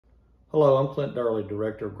Hello, I'm Clint Durley,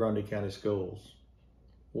 Director of Grundy County Schools.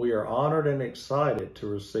 We are honored and excited to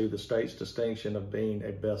receive the state's distinction of being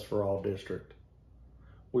a Best for All district.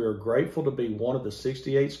 We are grateful to be one of the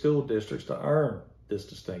 68 school districts to earn this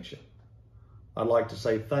distinction. I'd like to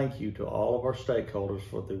say thank you to all of our stakeholders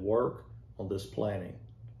for the work on this planning.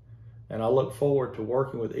 And I look forward to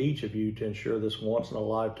working with each of you to ensure this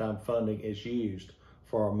once-in-a-lifetime funding is used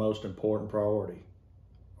for our most important priority,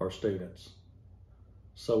 our students.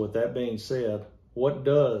 So with that being said, what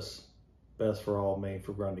does Best for All mean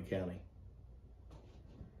for Grundy County?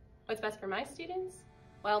 What's best for my students?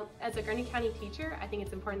 Well, as a Grundy County teacher, I think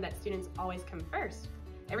it's important that students always come first.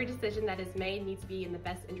 Every decision that is made needs to be in the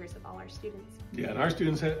best interest of all our students. Yeah, and our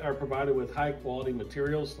students are provided with high quality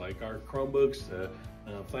materials like our Chromebooks,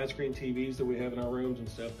 flat screen TVs that we have in our rooms and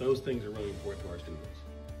stuff. Those things are really important to our students.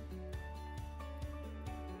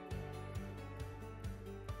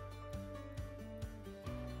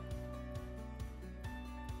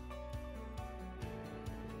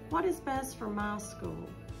 What is best for my school?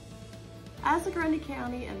 As a Grundy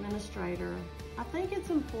County administrator, I think it's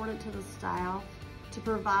important to the staff to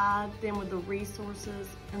provide them with the resources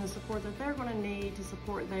and the support that they're going to need to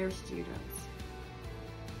support their students.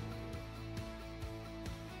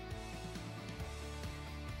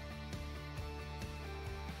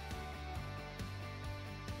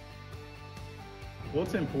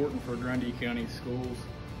 What's important for Grundy County Schools?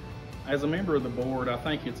 As a member of the board, I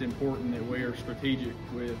think it's important that we are strategic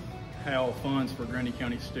with how funds for Grundy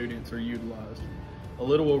County students are utilized. A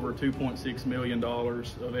little over $2.6 million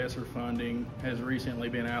of ESSER funding has recently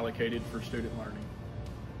been allocated for student learning.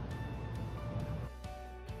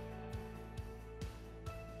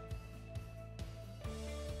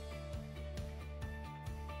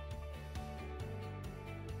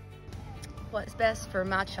 What's best for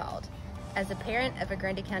my child? As a parent of a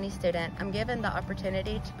Grundy County student, I'm given the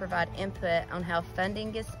opportunity to provide input on how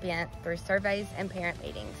funding is spent through surveys and parent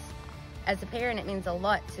meetings. As a parent, it means a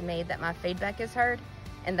lot to me that my feedback is heard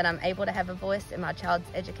and that I'm able to have a voice in my child's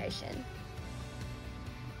education.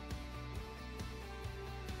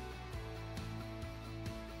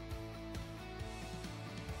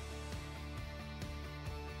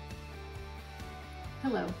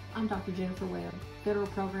 Hello, I'm Dr. Jennifer Webb, Federal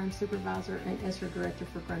Program Supervisor and ESSER Director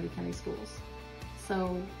for Grundy County Schools.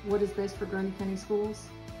 So, what is best for Grundy County Schools?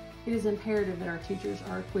 It is imperative that our teachers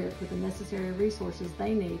are equipped with the necessary resources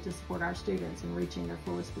they need to support our students in reaching their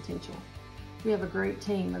fullest potential. We have a great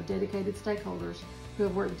team of dedicated stakeholders who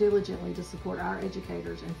have worked diligently to support our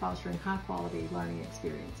educators in fostering high-quality learning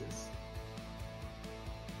experiences.